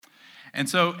And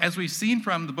so, as we've seen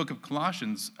from the book of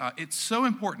Colossians, it's so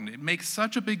important. It makes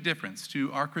such a big difference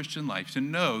to our Christian life to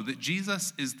know that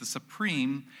Jesus is the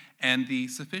supreme and the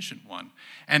sufficient one.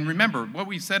 And remember, what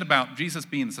we've said about Jesus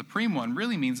being the supreme one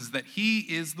really means is that he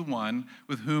is the one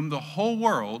with whom the whole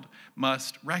world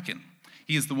must reckon.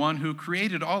 He is the one who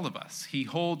created all of us. He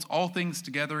holds all things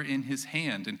together in his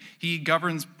hand, and he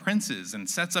governs princes and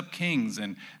sets up kings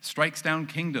and strikes down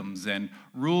kingdoms and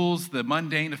rules the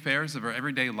mundane affairs of our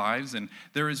everyday lives, and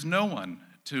there is no one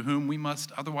to whom we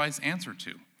must otherwise answer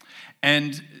to.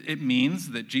 And it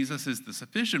means that Jesus is the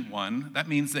sufficient one. That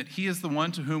means that he is the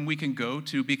one to whom we can go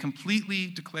to be completely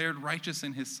declared righteous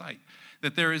in his sight.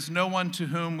 That there is no one to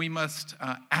whom we must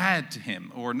add to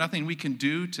him, or nothing we can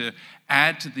do to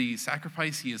add to the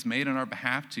sacrifice he has made on our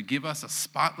behalf to give us a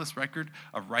spotless record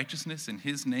of righteousness in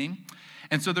his name.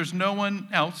 And so there's no one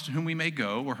else to whom we may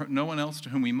go, or no one else to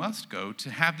whom we must go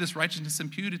to have this righteousness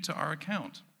imputed to our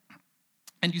account.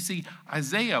 And you see,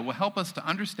 Isaiah will help us to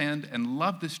understand and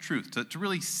love this truth, to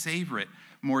really savor it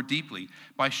more deeply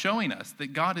by showing us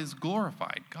that God is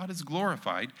glorified. God is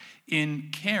glorified in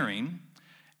caring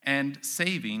and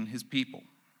saving his people.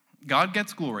 God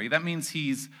gets glory. That means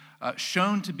he's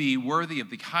shown to be worthy of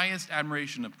the highest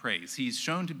admiration of praise. He's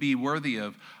shown to be worthy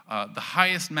of the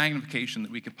highest magnification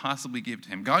that we could possibly give to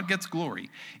him. God gets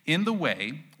glory in the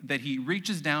way that he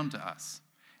reaches down to us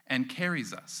and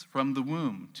carries us from the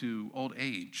womb to old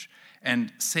age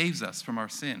and saves us from our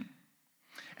sin.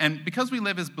 And because we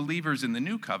live as believers in the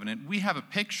new covenant, we have a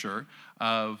picture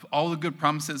of all the good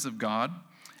promises of God,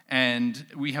 and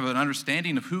we have an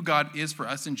understanding of who God is for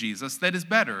us in Jesus that is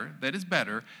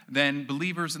better than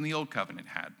believers in the old covenant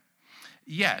had.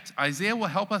 Yet, Isaiah will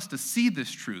help us to see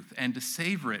this truth and to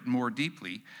savor it more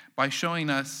deeply by showing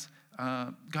us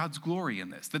God's glory in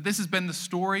this. That this has been the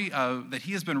story that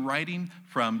he has been writing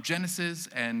from Genesis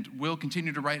and will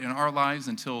continue to write in our lives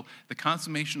until the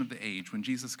consummation of the age when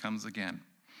Jesus comes again.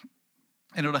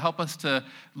 And it'll help us to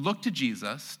look to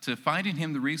Jesus, to find in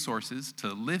him the resources to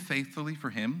live faithfully for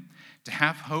him, to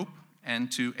have hope, and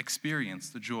to experience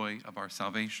the joy of our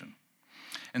salvation.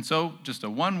 And so just a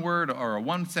one-word or a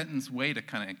one-sentence way to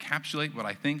kind of encapsulate what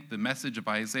I think the message of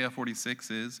Isaiah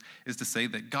 46 is to say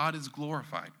that God is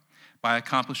glorified by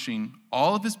accomplishing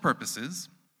all of his purposes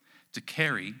to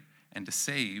carry and to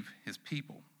save his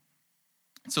people.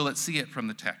 So let's see it from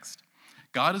the text.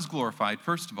 God is glorified,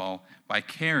 first of all, by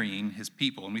carrying his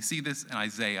people. And we see this in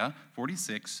Isaiah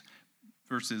 46,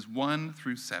 verses 1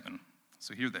 through 7.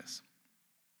 So hear this.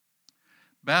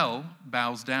 Bel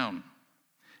bows down.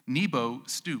 Nebo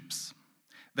stoops.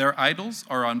 Their idols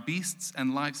are on beasts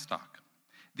and livestock.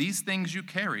 These things you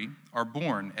carry are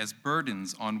borne as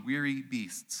burdens on weary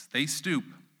beasts. They stoop.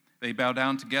 They bow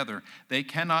down together. They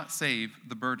cannot save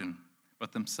the burden,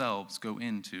 but themselves go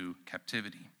into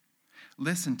captivity.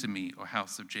 Listen to me, O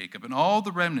house of Jacob, and all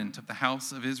the remnant of the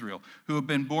house of Israel, who have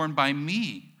been born by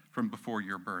me from before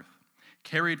your birth,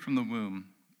 carried from the womb.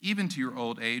 Even to your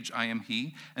old age I am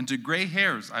he, and to gray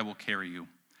hairs I will carry you.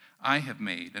 I have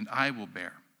made, and I will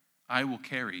bear. I will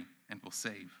carry, and will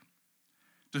save.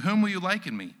 To whom will you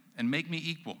liken me, and make me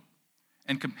equal,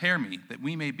 and compare me, that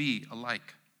we may be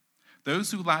alike?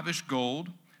 Those who lavish gold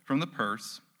from the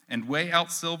purse, and weigh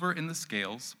out silver in the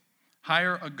scales,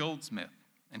 hire a goldsmith,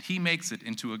 and he makes it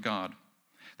into a god.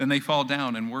 Then they fall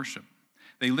down and worship.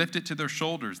 They lift it to their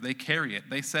shoulders. They carry it.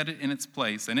 They set it in its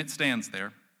place, and it stands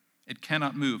there. It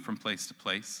cannot move from place to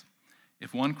place.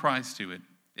 If one cries to it,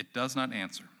 it does not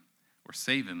answer or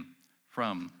save him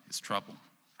from his trouble.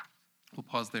 We'll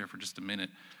pause there for just a minute.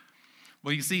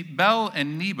 Well, you see, Bel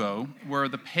and Nebo were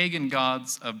the pagan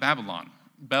gods of Babylon.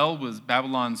 Bel was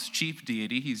Babylon's chief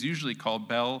deity. He's usually called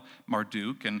Bel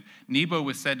Marduk, and Nebo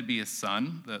was said to be his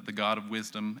son, the god of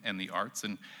wisdom and the arts,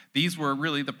 and these were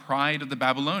really the pride of the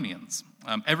Babylonians.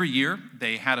 Every year,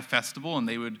 they had a festival, and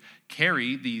they would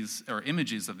carry these, or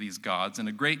images of these gods, in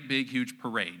a great, big, huge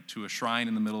parade to a shrine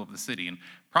in the middle of the city, and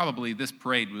probably this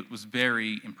parade was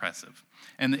very impressive.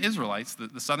 And the Israelites,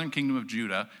 the southern kingdom of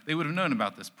Judah, they would have known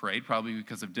about this parade, probably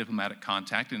because of diplomatic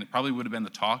contact, and it probably would have been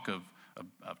the talk of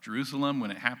Jerusalem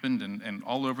when it happened and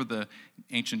all over the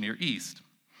ancient Near East.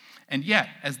 And yet,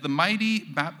 as the mighty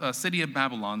city of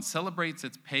Babylon celebrates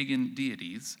its pagan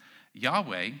deities,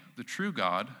 Yahweh, the true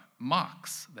God,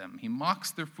 mocks them. He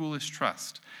mocks their foolish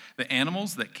trust. The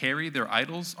animals that carry their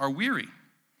idols are weary,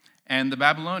 and the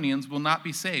Babylonians will not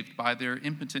be saved by their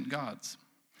impotent gods.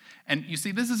 And you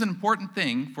see, this is an important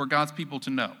thing for God's people to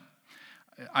know.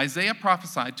 Isaiah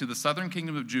prophesied to the southern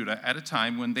kingdom of Judah at a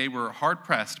time when they were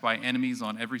hard-pressed by enemies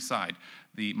on every side.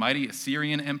 The mighty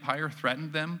Assyrian Empire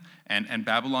threatened them, and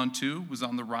Babylon too was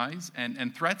on the rise,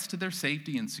 and threats to their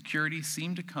safety and security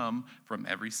seemed to come from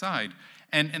every side.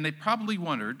 And they probably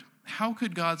wondered, how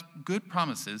could God's good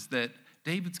promises that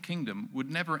David's kingdom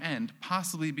would never end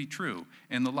possibly be true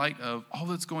in the light of all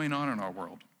that's going on in our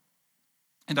world?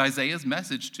 And Isaiah's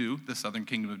message to the southern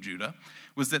kingdom of Judah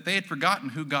was that they had forgotten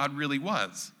who God really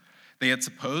was. They had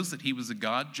supposed that he was a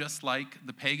God just like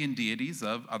the pagan deities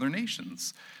of other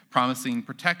nations, promising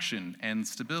protection and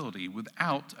stability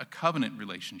without a covenant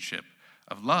relationship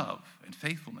of love and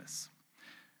faithfulness.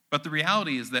 But the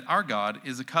reality is that our God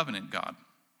is a covenant God.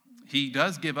 He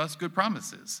does give us good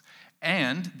promises,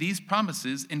 and these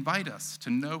promises invite us to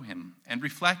know him and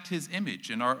reflect his image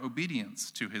in our obedience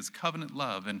to his covenant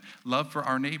love and love for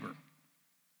our neighbor.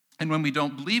 And when we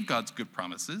don't believe God's good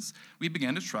promises, we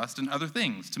begin to trust in other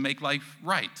things to make life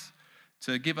right,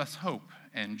 to give us hope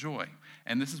and joy.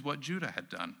 And this is what Judah had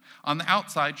done. On the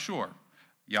outside, sure,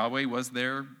 Yahweh was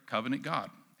their covenant God,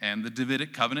 and the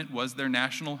Davidic covenant was their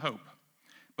national hope.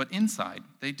 But inside,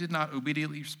 they did not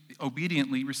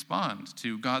obediently respond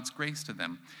to God's grace to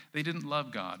them. They didn't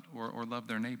love God or love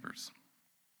their neighbors.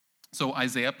 So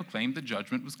Isaiah proclaimed that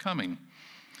judgment was coming.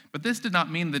 But this did not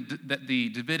mean that the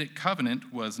Davidic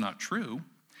covenant was not true.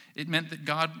 It meant that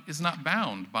God is not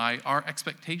bound by our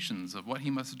expectations of what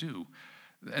he must do.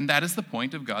 And that is the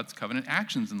point of God's covenant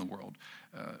actions in the world.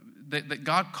 That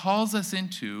God calls us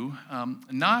into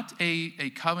not a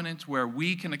covenant where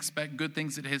we can expect good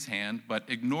things at his hand, but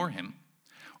ignore him.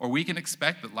 Or we can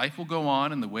expect that life will go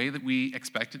on in the way that we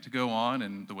expect it to go on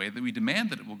and the way that we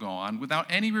demand that it will go on without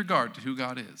any regard to who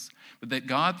God is. But that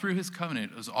God, through his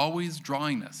covenant, is always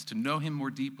drawing us to know him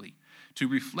more deeply, to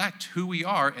reflect who we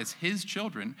are as his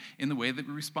children in the way that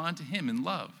we respond to him in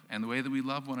love and the way that we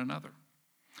love one another.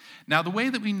 Now, the way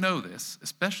that we know this,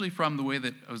 especially from the way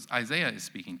that Isaiah is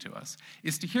speaking to us,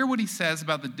 is to hear what he says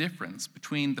about the difference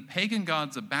between the pagan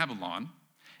gods of Babylon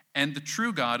and the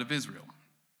true God of Israel.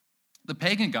 The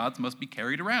pagan gods must be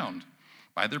carried around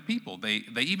by their people. They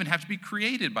even have to be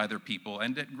created by their people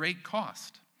and at great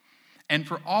cost. And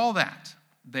for all that,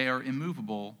 they are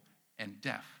immovable and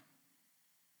deaf.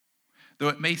 Though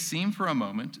it may seem for a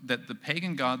moment that the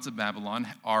pagan gods of Babylon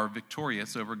are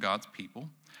victorious over God's people,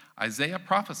 Isaiah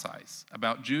prophesies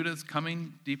about Judah's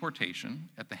coming deportation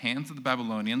at the hands of the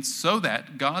Babylonians so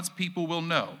that God's people will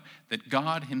know that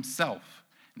God himself,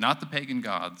 not the pagan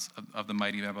gods of the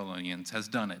mighty Babylonians, has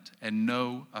done it, and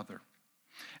no other.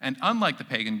 And unlike the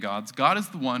pagan gods, God is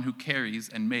the one who carries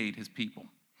and made his people.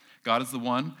 God is the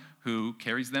one who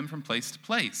carries them from place to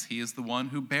place. He is the one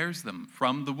who bears them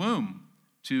from the womb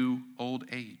to old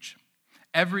age.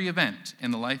 Every event in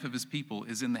the life of his people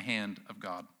is in the hand of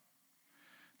God.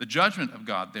 The judgment of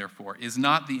God, therefore, is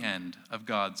not the end of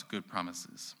God's good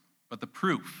promises, but the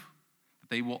proof that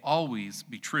they will always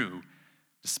be true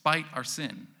despite our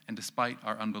sin and despite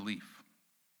our unbelief.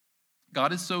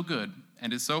 God is so good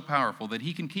and is so powerful that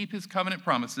he can keep his covenant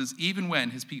promises even when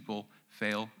his people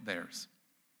fail theirs.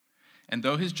 And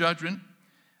though his judgment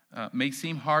may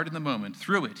seem hard in the moment,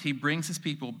 through it he brings his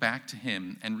people back to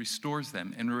him and restores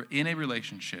them in a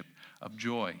relationship of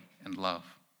joy and love.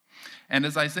 And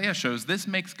as Isaiah shows, this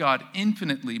makes God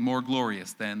infinitely more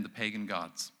glorious than the pagan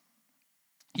gods.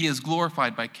 He is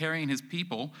glorified by carrying his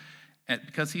people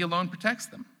because he alone protects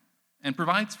them and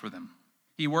provides for them.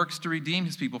 He works to redeem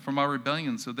his people from our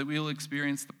rebellion so that we will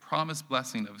experience the promised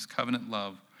blessing of his covenant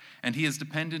love. And he is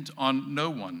dependent on no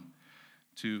one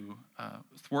to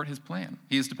thwart his plan.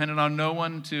 He is dependent on no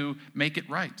one to make it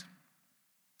right.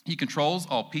 He controls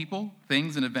all people,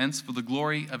 things, and events for the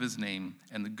glory of his name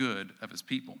and the good of his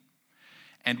people.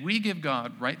 And we give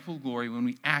God rightful glory when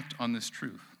we act on this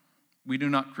truth. We do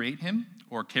not create him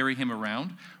or carry him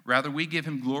around. Rather, we give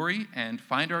him glory and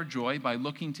find our joy by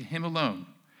looking to him alone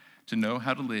to know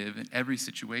how to live in every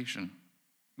situation.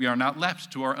 We are not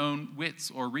left to our own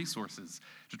wits or resources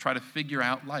to try to figure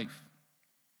out life.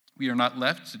 We are not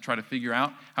left to try to figure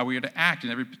out how we are to act in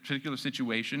every particular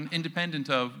situation, independent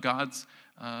of God's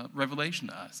revelation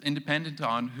to us, independent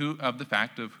of the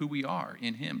fact of who we are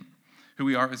in him, who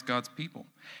we are as God's people.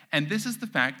 And this is the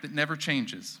fact that never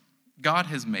changes. God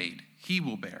has made, he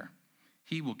will bear,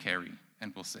 he will carry,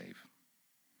 and will save.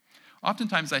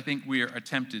 Oftentimes, I think we are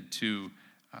tempted to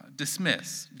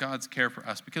dismiss God's care for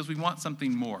us because we want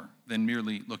something more than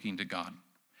merely looking to God.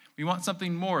 We want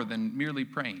something more than merely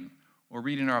praying or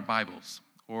reading our Bibles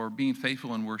or being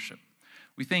faithful in worship.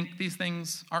 We think these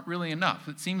things aren't really enough.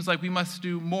 It seems like we must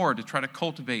do more to try to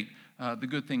cultivate the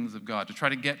good things of God, to try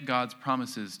to get God's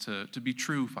promises to be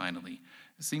true finally.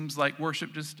 It seems like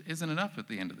worship just isn't enough at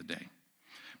the end of the day.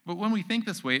 But when we think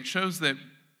this way, it shows that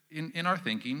in our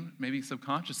thinking, maybe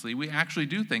subconsciously, we actually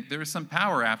do think there is some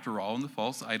power, after all, in the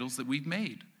false idols that we've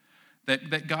made.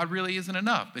 That God really isn't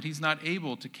enough, that he's not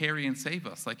able to carry and save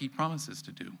us like he promises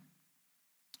to do.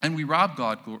 And we rob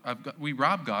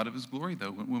God of his glory,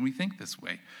 though, when we think this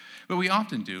way. But we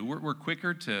often do. We're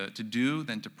quicker to do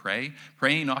than to pray.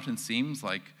 Praying often seems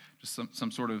like just some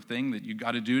sort of thing that you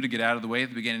got to do to get out of the way at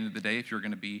the beginning of the day if you're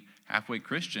going to be halfway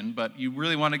Christian, but you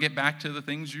really want to get back to the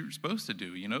things you're supposed to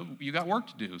do. You got work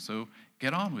to do, so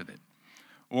get on with it.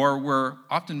 Or we're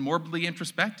often morbidly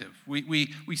introspective.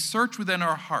 We search within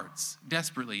our hearts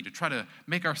desperately to try to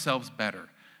make ourselves better.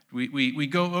 We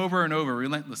go over and over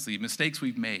relentlessly mistakes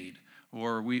we've made,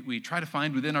 or we try to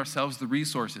find within ourselves the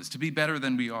resources to be better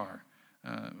than we are,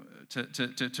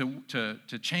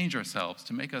 to change ourselves,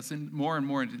 to make us more and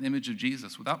more into the image of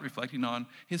Jesus without reflecting on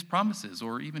his promises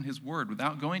or even his word,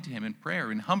 without going to him in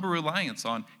prayer in humble reliance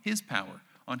on his power,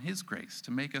 on his grace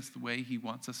to make us the way he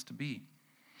wants us to be.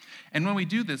 And when we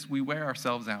do this, we wear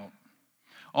ourselves out.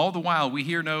 All the while, we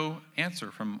hear no answer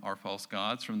from our false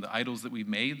gods, from the idols that we've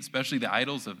made, especially the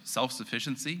idols of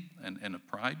self-sufficiency and of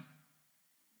pride.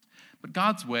 But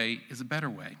God's way is a better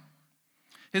way.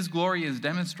 His glory is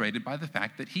demonstrated by the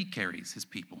fact that he carries his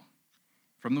people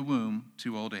from the womb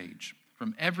to old age,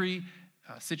 from every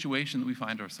situation that we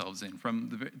find ourselves in,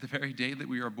 from the very day that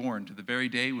we are born to the very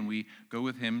day when we go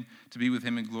with him to be with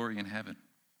him in glory in heaven.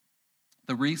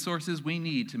 The resources we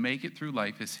need to make it through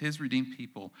life as his redeemed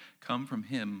people come from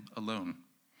him alone.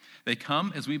 They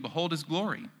come as we behold his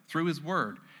glory through his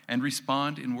word and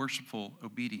respond in worshipful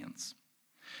obedience.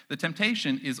 The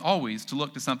temptation is always to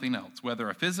look to something else, whether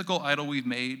a physical idol we've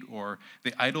made or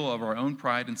the idol of our own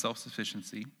pride and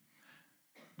self-sufficiency.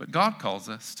 But God calls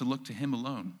us to look to him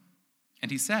alone.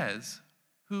 And he says,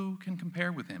 who can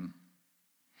compare with him?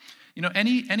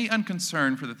 Any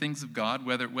unconcern for the things of God,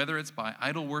 whether it's by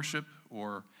idol worship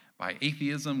or by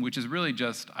atheism, which is really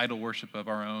just idol worship of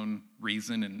our own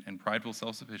reason and prideful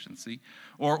self-sufficiency,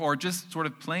 or just sort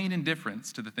of plain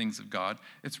indifference to the things of God,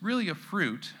 it's really a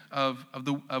fruit of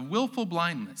willful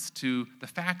blindness to the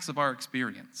facts of our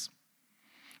experience.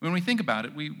 When we think about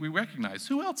it, we recognize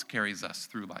who else carries us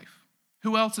through life?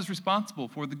 Who else is responsible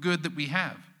for the good that we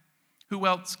have? Who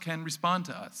else can respond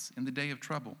to us in the day of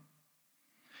trouble?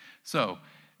 So,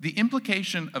 the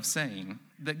implication of saying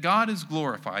that God is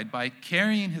glorified by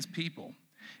carrying his people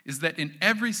is that in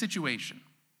every situation,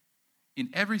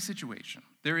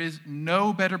 there is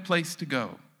no better place to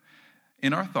go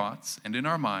in our thoughts and in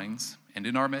our minds and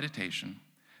in our meditation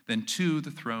than to the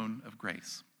throne of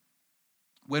grace.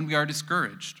 When we are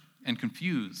discouraged and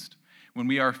confused, when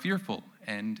we are fearful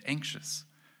and anxious,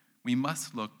 we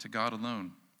must look to God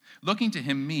alone. Looking to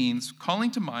him means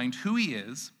calling to mind who he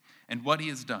is and what he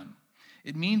has done.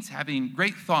 It means having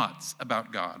great thoughts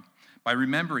about God by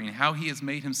remembering how he has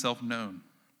made himself known.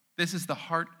 This is the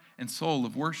heart and soul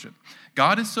of worship.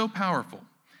 God is so powerful,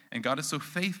 and God is so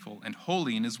faithful and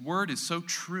holy, and his word is so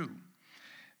true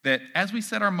that as we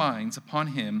set our minds upon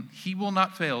him, he will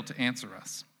not fail to answer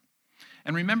us.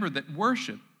 And remember that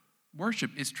worship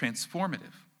is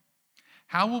transformative.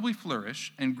 How will we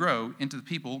flourish and grow into the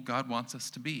people God wants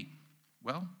us to be?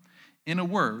 Well, in a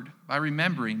word, by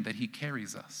remembering that he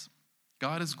carries us.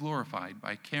 God is glorified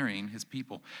by carrying his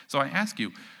people. So I ask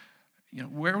you,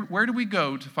 where do we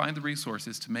go to find the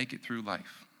resources to make it through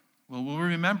life? Well, we'll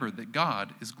remember that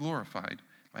God is glorified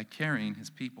by carrying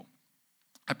his people.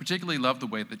 I particularly love the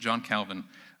way that John Calvin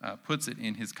puts it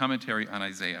in his commentary on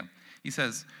Isaiah. He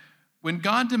says, when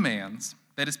God demands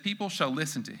that his people shall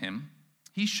listen to him,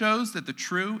 he shows that the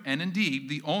true and indeed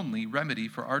the only remedy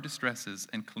for our distresses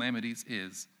and calamities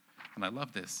is, and I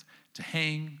love this, to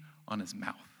hang on his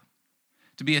mouth,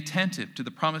 to be attentive to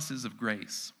the promises of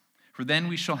grace. For then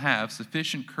we shall have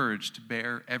sufficient courage to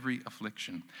bear every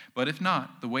affliction. But if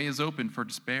not, the way is open for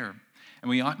despair, and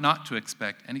we ought not to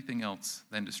expect anything else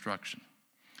than destruction.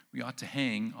 We ought to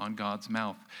hang on God's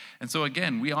mouth. And so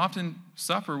again, we often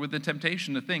suffer with the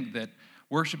temptation to think that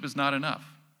worship is not enough,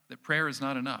 that prayer is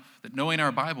not enough, that knowing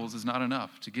our Bibles is not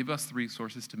enough to give us the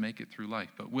resources to make it through life.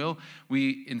 But will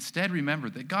we instead remember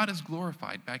that God is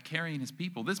glorified by carrying his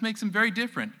people? This makes him very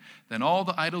different than all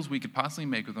the idols we could possibly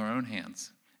make with our own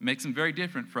hands. It makes him very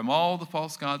different from all the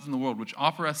false gods in the world, which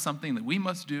offer us something that we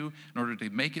must do in order to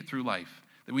make it through life,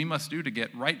 that we must do to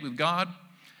get right with God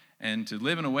and to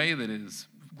live in a way that is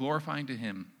glorifying to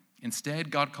him. Instead,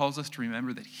 God calls us to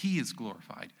remember that he is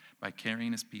glorified by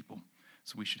carrying his people.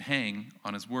 So we should hang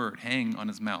on his word, hang on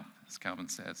his mouth, as Calvin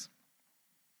says.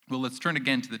 Well, let's turn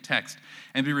again to the text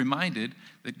and be reminded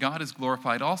that God is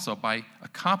glorified also by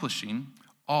accomplishing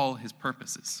all his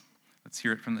purposes. Let's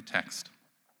hear it from the text.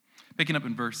 Picking up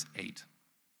in verse 8.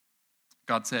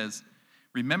 God says,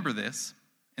 "Remember this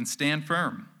and stand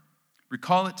firm.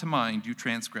 Recall it to mind, you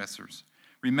transgressors.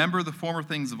 Remember the former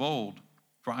things of old,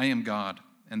 for I am God,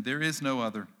 and there is no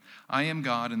other. I am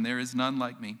God, and there is none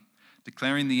like me,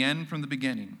 declaring the end from the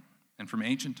beginning, and from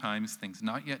ancient times things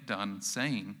not yet done,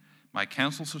 saying, my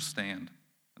counsel shall stand,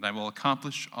 and I will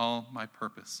accomplish all my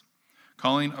purpose.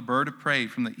 Calling a bird of prey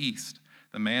from the east,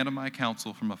 the man of my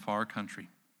counsel from a far country.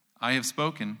 I have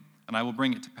spoken, and I will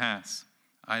bring it to pass.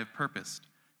 I have purposed,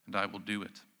 and I will do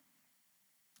it."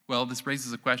 Well, this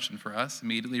raises a question for us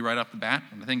immediately right off the bat,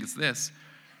 and I think it's this.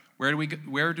 Where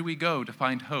do we go to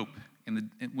find hope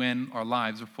when our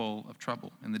lives are full of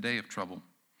trouble, in the day of trouble?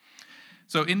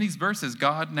 So in these verses,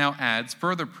 God now adds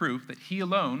further proof that he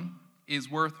alone is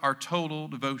worth our total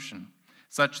devotion,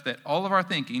 such that all of our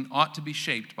thinking ought to be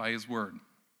shaped by his word.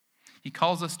 He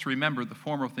calls us to remember the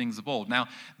former things of old. Now,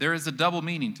 there is a double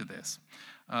meaning to this.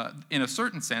 In a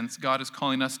certain sense, God is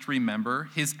calling us to remember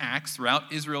his acts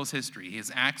throughout Israel's history,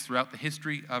 his acts throughout the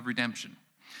history of redemption.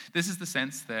 This is the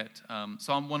sense that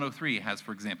Psalm 103 has,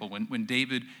 for example, when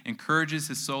David encourages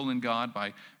his soul in God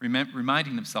by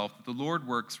reminding himself that the Lord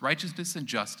works righteousness and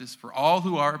justice for all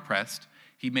who are oppressed.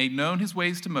 He made known his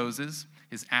ways to Moses,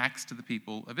 his acts to the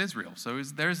people of Israel. So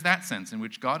there's that sense in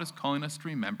which God is calling us to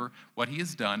remember what he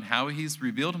has done, how he's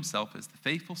revealed himself as the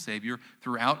faithful Savior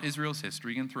throughout Israel's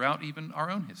history and throughout even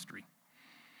our own history.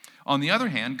 On the other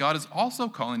hand, God is also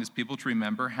calling his people to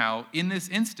remember how, in this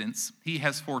instance, he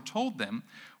has foretold them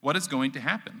what is going to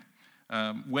happen.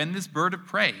 When this bird of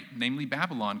prey, namely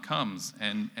Babylon, comes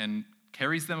and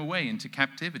carries them away into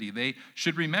captivity, they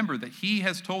should remember that he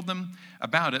has told them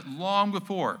about it long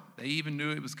before they even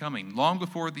knew it was coming, long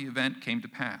before the event came to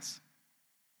pass.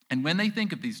 And when they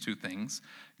think of these two things,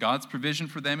 God's provision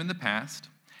for them in the past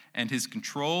and his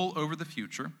control over the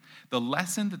future, the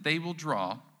lesson that they will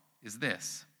draw is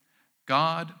this: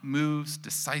 God moves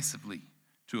decisively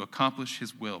to accomplish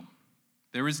his will.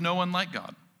 There is no one like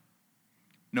God.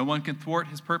 No one can thwart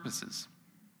his purposes.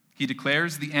 He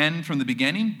declares the end from the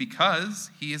beginning because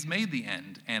he has made the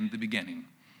end and the beginning.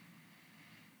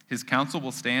 His counsel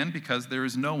will stand because there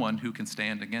is no one who can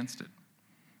stand against it.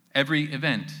 Every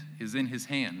event is in his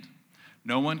hand.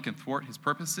 No one can thwart his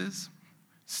purposes,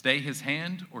 stay his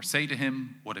hand, or say to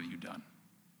him, "What have you done?"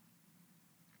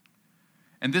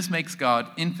 And this makes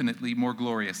God infinitely more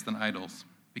glorious than idols,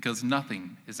 because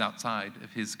nothing is outside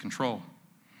of his control.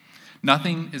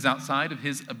 Nothing is outside of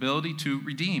his ability to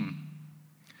redeem.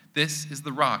 This is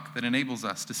the rock that enables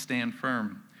us to stand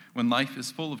firm when life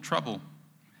is full of trouble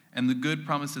and the good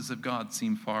promises of God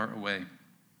seem far away.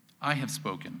 I have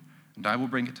spoken, and I will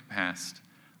bring it to pass.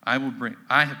 I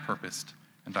have purposed,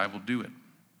 and I will do it.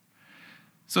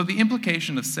 So the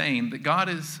implication of saying that God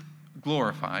is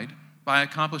glorified by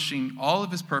accomplishing all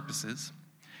of his purposes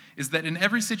is that in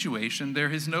every situation there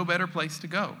is no better place to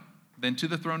go than to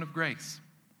the throne of grace.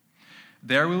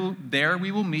 There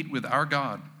we will meet with our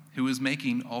God, who is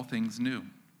making all things new.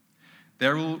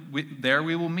 There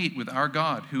we will meet with our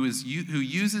God, who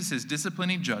uses his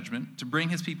disciplining judgment to bring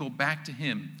his people back to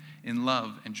him in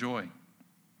love and joy.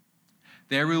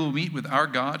 There we will meet with our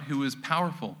God, who is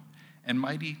powerful and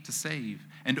mighty to save,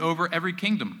 and over every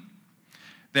kingdom.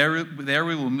 There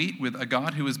we will meet with a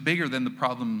God who is bigger than the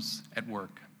problems at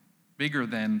work, bigger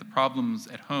than the problems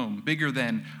at home, bigger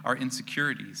than our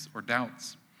insecurities or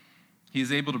doubts. He is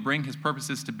able to bring his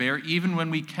purposes to bear even when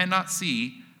we cannot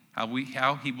see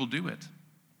how he will do it.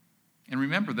 And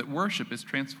remember that worship is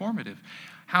transformative.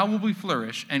 How will we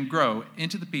flourish and grow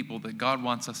into the people that God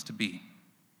wants us to be?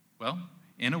 Well,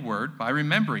 in a word, by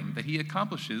remembering that he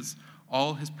accomplishes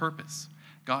all his purpose.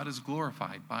 God is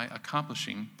glorified by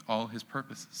accomplishing all his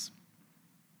purposes.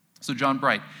 So John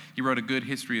Bright, he wrote a good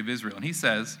history of Israel, and he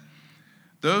says,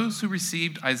 "Those who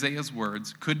received Isaiah's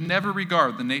words could never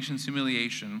regard the nation's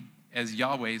humiliation as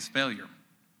Yahweh's failure,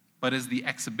 but as the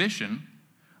exhibition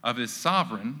of his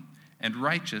sovereign and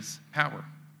righteous power.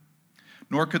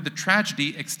 Nor could the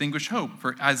tragedy extinguish hope,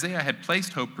 for Isaiah had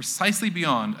placed hope precisely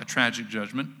beyond a tragic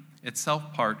judgment,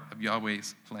 itself part of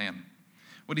Yahweh's plan."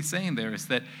 What he's saying there is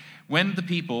that when the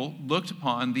people looked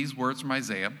upon these words from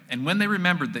Isaiah, and when they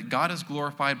remembered that God is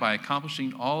glorified by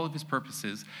accomplishing all of his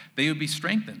purposes, they would be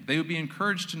strengthened. They would be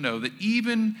encouraged to know that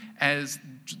even as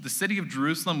the city of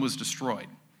Jerusalem was destroyed,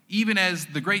 even as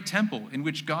the great temple in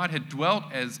which God had dwelt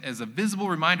as a visible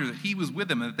reminder that he was with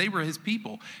them and that they were his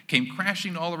people came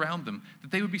crashing all around them,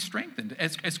 that they would be strengthened.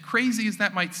 As crazy as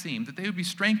that might seem, that they would be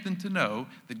strengthened to know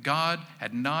that God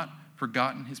had not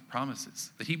forgotten his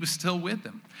promises, that he was still with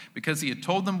them because he had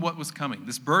told them what was coming.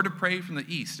 This bird of prey from the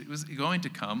east, it was going to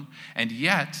come, and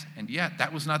yet,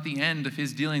 that was not the end of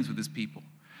his dealings with his people.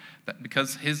 That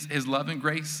because his love and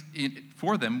grace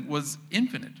for them was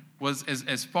infinite, was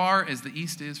as far as the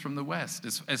east is from the west,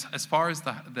 as far as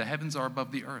the heavens are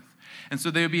above the earth. And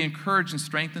so they would be encouraged and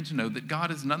strengthened to know that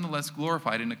God is nonetheless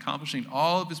glorified in accomplishing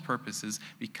all of his purposes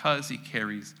because he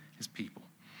carries his people.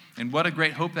 And what a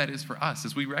great hope that is for us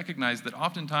as we recognize that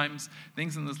oftentimes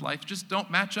things in this life just don't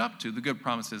match up to the good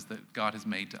promises that God has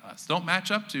made to us, don't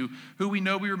match up to who we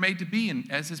know we were made to be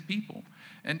as his people,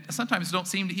 and sometimes don't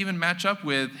seem to even match up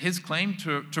with his claim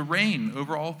to reign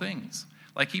over all things.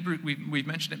 Like Hebrews, we've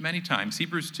mentioned it many times.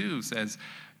 Hebrews 2 says,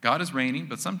 God is reigning,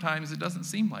 but sometimes it doesn't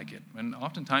seem like it. And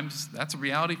oftentimes that's a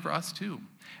reality for us too.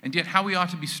 And yet how we ought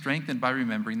to be strengthened by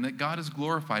remembering that God is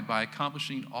glorified by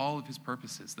accomplishing all of his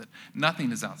purposes, that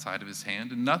nothing is outside of his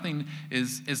hand and nothing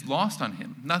is lost on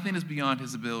him. Nothing is beyond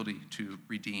his ability to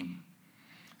redeem.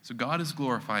 So God is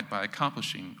glorified by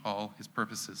accomplishing all his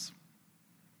purposes.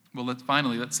 Well, let's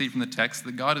see from the text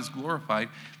that God is glorified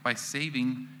by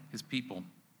saving his people.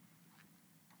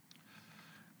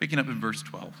 Picking up in verse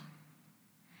 12.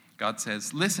 God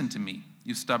says, "Listen to me,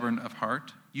 you stubborn of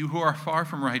heart, you who are far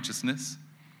from righteousness.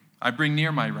 I bring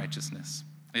near my righteousness.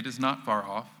 It is not far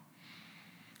off,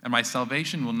 and my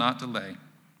salvation will not delay.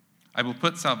 I will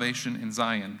put salvation in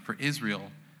Zion, for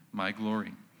Israel, my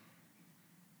glory."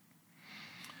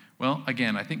 Well,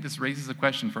 again, I think this raises a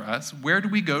question for us. Where do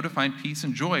we go to find peace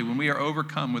and joy when we are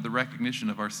overcome with the recognition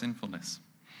of our sinfulness?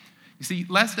 You see,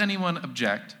 lest anyone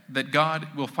object that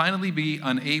God will finally be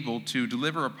unable to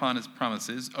deliver upon his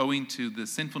promises owing to the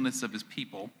sinfulness of his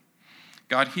people,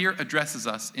 God here addresses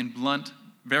us in blunt,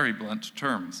 very blunt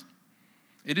terms.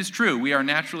 It is true we are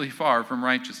naturally far from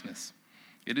righteousness.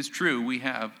 It is true we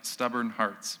have stubborn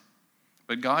hearts.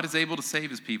 But God is able to save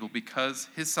his people because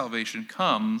his salvation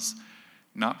comes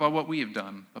not by what we have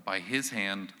done, but by his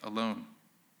hand alone.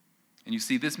 And you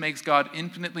see, this makes God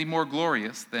infinitely more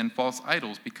glorious than false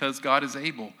idols because God is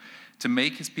able to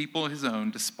make his people his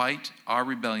own despite our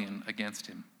rebellion against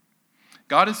him.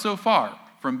 God is so far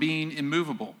from being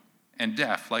immovable and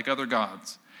deaf like other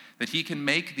gods that he can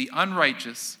make the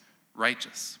unrighteous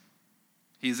righteous.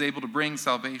 He is able to bring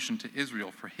salvation to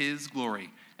Israel for his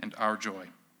glory and our joy.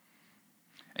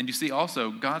 And you see also,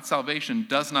 God's salvation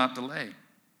does not delay.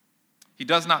 He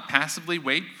does not passively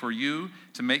wait for you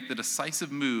to make the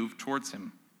decisive move towards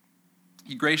him.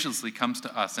 He graciously comes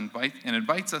to us and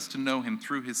invites us to know him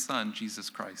through his Son,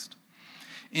 Jesus Christ.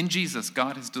 In Jesus,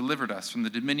 God has delivered us from the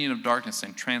dominion of darkness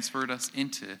and transferred us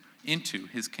into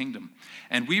his kingdom.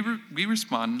 And we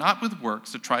respond not with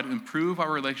works to try to improve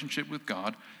our relationship with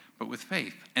God, but with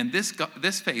faith. And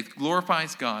this faith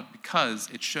glorifies God because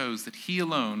it shows that he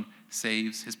alone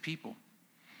saves his people.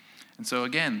 And so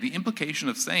again, the implication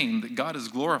of saying that God is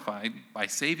glorified by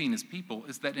saving his people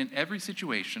is that in every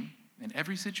situation,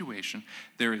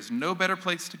 there is no better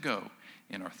place to go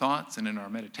in our thoughts and in our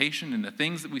meditation, in the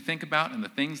things that we think about and the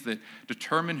things that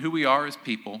determine who we are as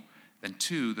people, than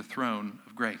to the throne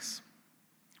of grace.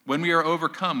 When we are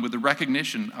overcome with the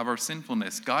recognition of our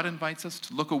sinfulness, God invites us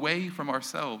to look away from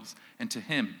ourselves and to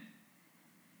him.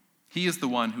 He is the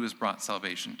one who has brought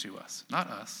salvation to us, not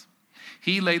us.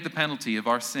 He laid the penalty of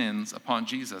our sins upon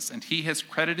Jesus, and he has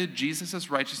credited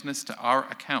Jesus' righteousness to our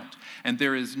account. And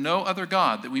there is no other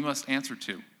God that we must answer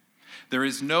to. There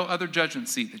is no other judgment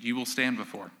seat that you will stand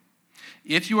before.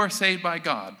 If you are saved by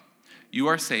God, you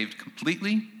are saved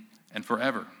completely and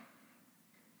forever.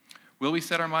 Will we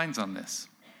set our minds on this?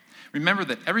 Remember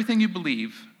that everything you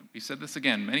believe, we said this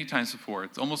again many times before,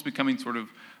 it's almost becoming sort of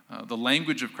the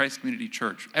language of Christ Community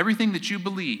Church. Everything that you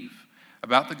believe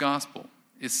about the gospel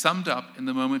is summed up in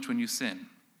the moment when you sin.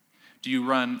 Do you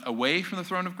run away from the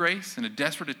throne of grace in a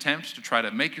desperate attempt to try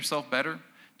to make yourself better,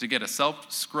 to get a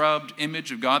self-scrubbed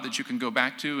image of God that you can go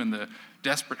back to in the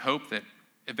desperate hope that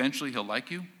eventually he'll like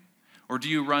you? Or do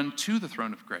you run to the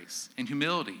throne of grace in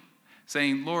humility,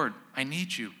 saying, Lord, I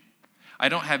need you. I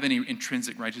don't have any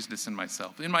intrinsic righteousness in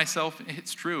myself. In myself,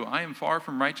 it's true. I am far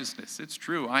from righteousness. It's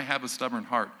true. I have a stubborn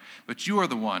heart. But you are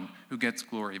the one who gets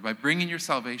glory by bringing your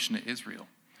salvation to Israel.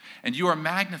 And you are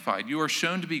magnified. You are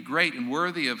shown to be great and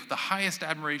worthy of the highest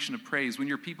admiration of praise when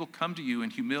your people come to you in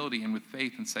humility and with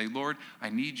faith and say, Lord, I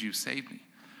need you, save me.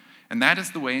 And that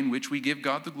is the way in which we give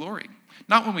God the glory.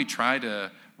 Not when we try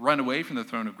to run away from the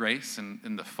throne of grace and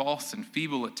in the false and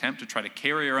feeble attempt to try to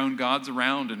carry our own gods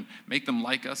around and make them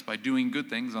like us by doing good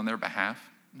things on their behalf.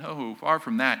 No, far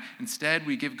from that. Instead,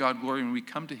 we give God glory when we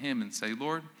come to him and say,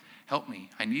 Lord, help me.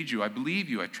 I need you. I believe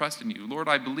you. I trust in you. Lord,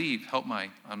 I believe. Help my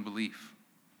unbelief.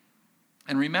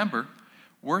 And remember,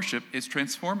 worship is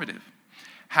transformative.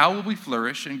 How will we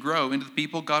flourish and grow into the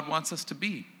people God wants us to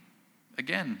be?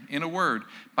 Again, in a word,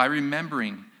 by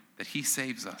remembering that he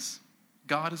saves us.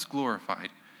 God is glorified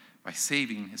by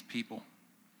saving his people.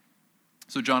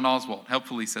 So John Oswalt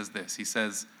helpfully says this. He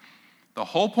says, the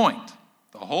whole point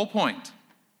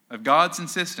of God's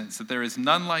insistence that there is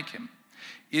none like him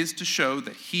is to show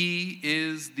that he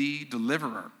is the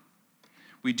deliverer.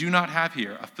 We do not have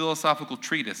here a philosophical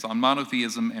treatise on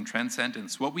monotheism and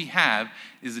transcendence. What we have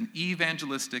is an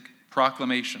evangelistic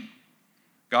proclamation.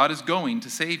 God is going to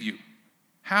save you.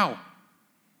 How?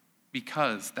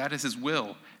 Because that is his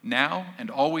will, now and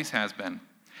always has been.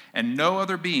 And no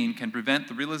other being can prevent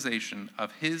the realization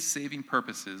of his saving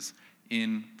purposes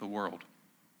in the world.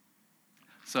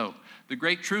 So, the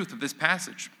great truth of this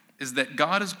passage is that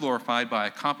God is glorified by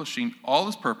accomplishing all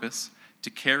his purpose to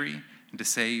carry and to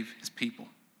save his people.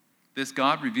 This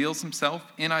God reveals himself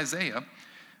in Isaiah,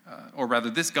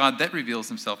 this God that reveals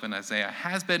himself in Isaiah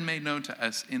has been made known to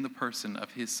us in the person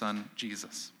of his son,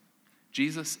 Jesus.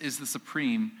 Jesus is the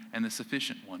supreme and the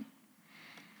sufficient one.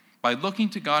 By looking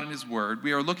to God in his word,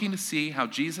 we are looking to see how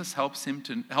Jesus helps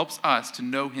us to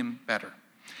know him better.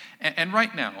 And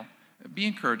right now, be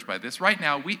encouraged by this. Right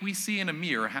now, we see in a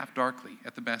mirror half darkly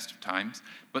at the best of times,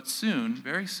 but soon,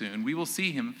 very soon, we will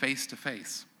see him face to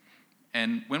face.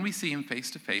 And when we see him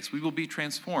face to face, we will be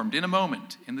transformed in a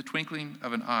moment, in the twinkling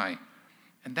of an eye.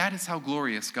 And that is how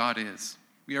glorious God is.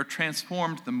 We are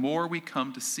transformed the more we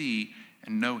come to see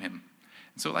and know him.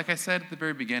 And so, like I said at the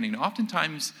very beginning,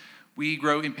 oftentimes we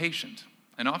grow impatient.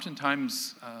 And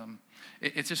oftentimes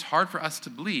it's just hard for us to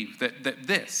believe that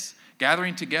this,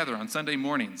 gathering together on Sunday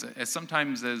mornings, as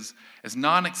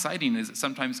non-exciting as it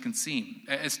sometimes can seem,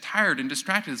 as tired and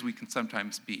distracted as we can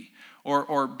sometimes be,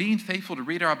 or being faithful to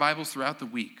read our Bibles throughout the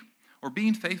week, or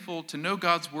being faithful to know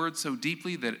God's word so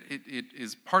deeply that it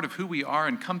is part of who we are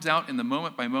and comes out in the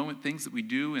moment-by-moment things that we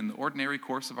do in the ordinary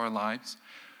course of our lives,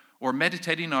 or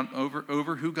meditating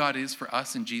over who God is for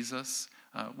us in Jesus,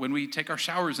 when we take our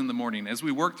showers in the morning, as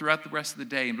we work throughout the rest of the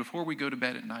day, and before we go to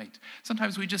bed at night.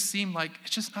 Sometimes we just seem like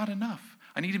it's just not enough.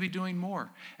 I need to be doing more.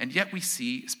 And yet we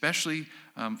see, especially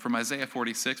from Isaiah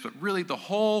 46, but really the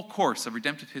whole course of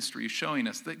redemptive history is showing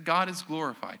us that God is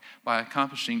glorified by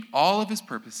accomplishing all of his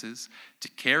purposes to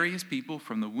carry his people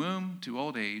from the womb to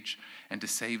old age and to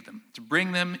save them, to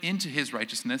bring them into his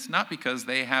righteousness, not because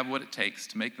they have what it takes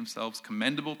to make themselves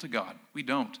commendable to God. We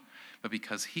don't. But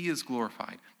because he is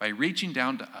glorified by reaching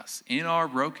down to us in our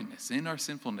brokenness, in our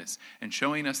sinfulness, and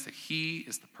showing us that he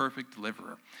is the perfect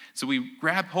deliverer. So we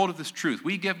grab hold of this truth.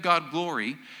 We give God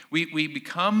glory. We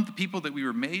become the people that we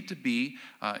were made to be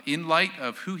in light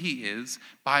of who he is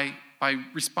by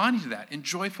responding to that in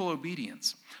joyful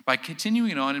obedience, by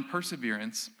continuing on in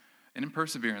perseverance. And in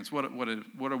perseverance, what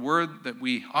a word that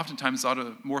we oftentimes ought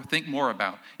to think more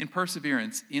about. In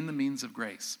perseverance, in the means of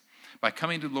grace. By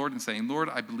coming to the Lord and saying, Lord,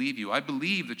 I believe you. I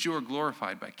believe that you are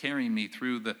glorified by carrying me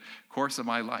through the course of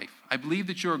my life. I believe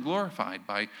that you are glorified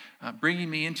by bringing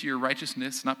me into your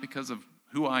righteousness, not because of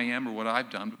who I am or what I've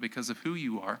done, but because of who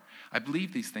you are. I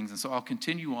believe these things, and so I'll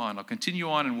continue on. I'll continue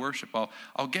on in worship.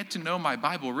 I'll get to know my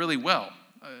Bible really well.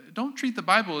 Don't treat the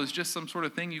Bible as just some sort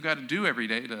of thing you got to do every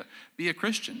day to be a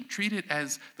Christian. Treat it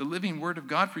as the living word of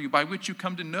God for you, by which you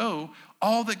come to know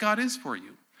all that God is for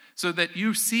you, so that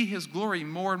you see his glory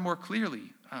more and more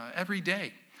clearly every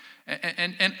day.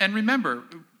 And remember,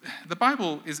 the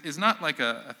Bible is not like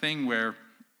a thing where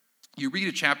you read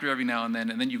a chapter every now and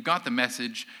then you've got the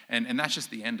message, and that's just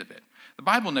the end of it. The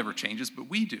Bible never changes, but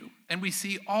we do. And we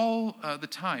see all the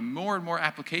time more and more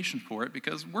application for it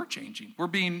because we're changing. We're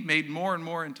being made more and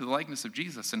more into the likeness of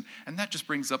Jesus. And that just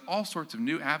brings up all sorts of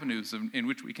new avenues in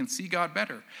which we can see God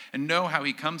better and know how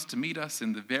he comes to meet us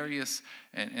in the various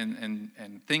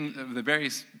the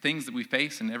various things that we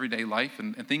face in everyday life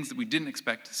and things that we didn't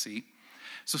expect to see.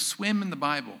 So swim in the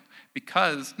Bible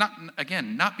because,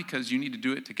 not because you need to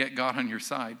do it to get God on your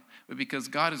side, but because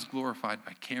God is glorified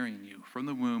by carrying you from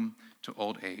the womb to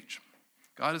old age.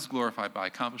 God is glorified by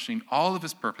accomplishing all of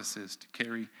his purposes to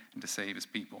carry and to save his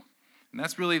people. And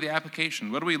that's really the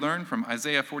application. What do we learn from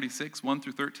Isaiah 46, 1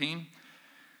 through 13?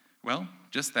 Well,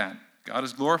 just that. God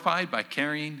is glorified by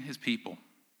carrying his people.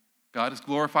 God is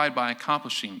glorified by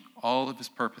accomplishing all of his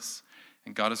purpose.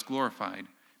 And God is glorified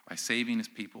by saving his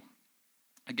people.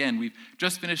 Again, we've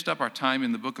just finished up our time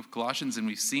in the book of Colossians, and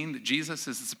we've seen that Jesus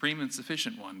is the supreme and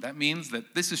sufficient one. That means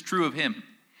that this is true of him.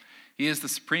 He is the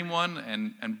supreme one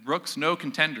and brooks no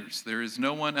contenders. There is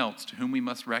no one else to whom we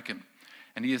must reckon.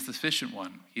 And he is the sufficient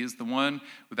one. He is the one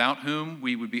without whom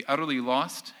we would be utterly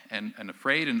lost and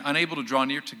afraid and unable to draw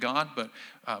near to God. But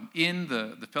in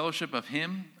the fellowship of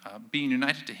him, being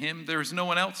united to him, there is no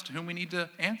one else to whom we need to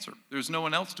answer. There is no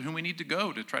one else to whom we need to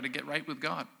go to try to get right with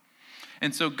God.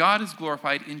 And so God is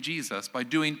glorified in Jesus by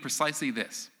doing precisely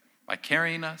this, by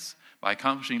carrying us, by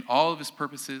accomplishing all of his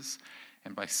purposes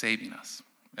and by saving us.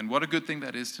 And what a good thing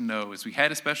that is to know as we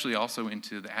head especially also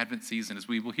into the Advent season, as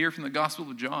we will hear from the Gospel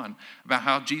of John about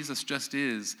how Jesus just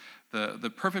is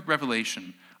the perfect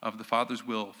revelation of the Father's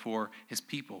will for his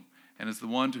people, and is the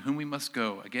one to whom we must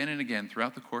go again and again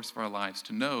throughout the course of our lives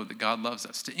to know that God loves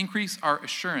us, to increase our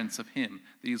assurance of him,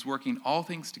 that he is working all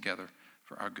things together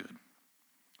for our good.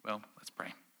 Well, let's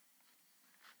pray.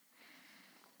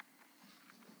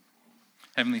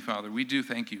 Heavenly Father, we do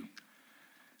thank you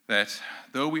that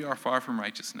though we are far from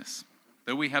righteousness,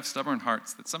 though we have stubborn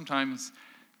hearts that sometimes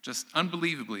just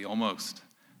unbelievably almost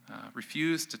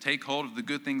refuse to take hold of the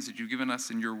good things that you've given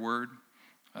us in your word,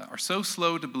 are so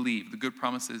slow to believe the good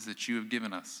promises that you have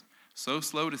given us, so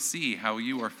slow to see how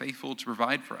you are faithful to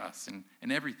provide for us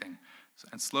in everything,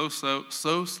 and so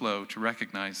slow to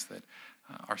recognize that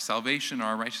our salvation,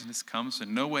 our righteousness comes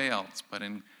in no way else but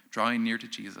in drawing near to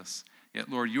Jesus. Yet,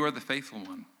 Lord, you are the faithful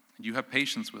one, and you have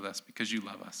patience with us because you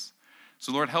love us.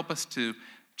 So, Lord, help us to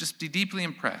just be deeply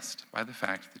impressed by the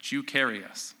fact that you carry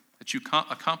us, that you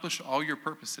accomplish all your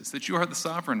purposes, that you are the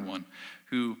sovereign one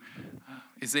who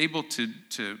is able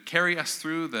to carry us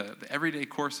through the everyday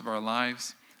course of our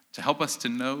lives, to help us to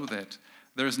know that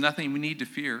there is nothing we need to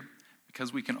fear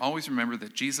because we can always remember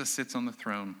that Jesus sits on the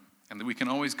throne and that we can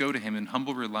always go to him in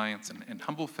humble reliance and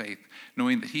humble faith,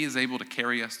 knowing that he is able to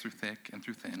carry us through thick and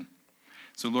through thin.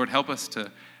 So, Lord, help us to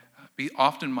be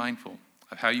often mindful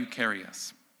of how you carry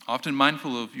us, often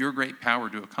mindful of your great power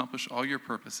to accomplish all your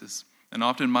purposes, and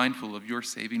often mindful of your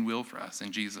saving will for us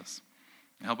in Jesus.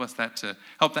 And help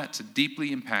that to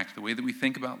deeply impact the way that we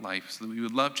think about life so that we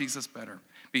would love Jesus better,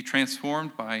 be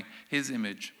transformed by his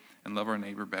image, and love our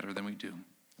neighbor better than we do.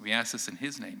 We ask this in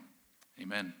his name.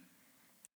 Amen.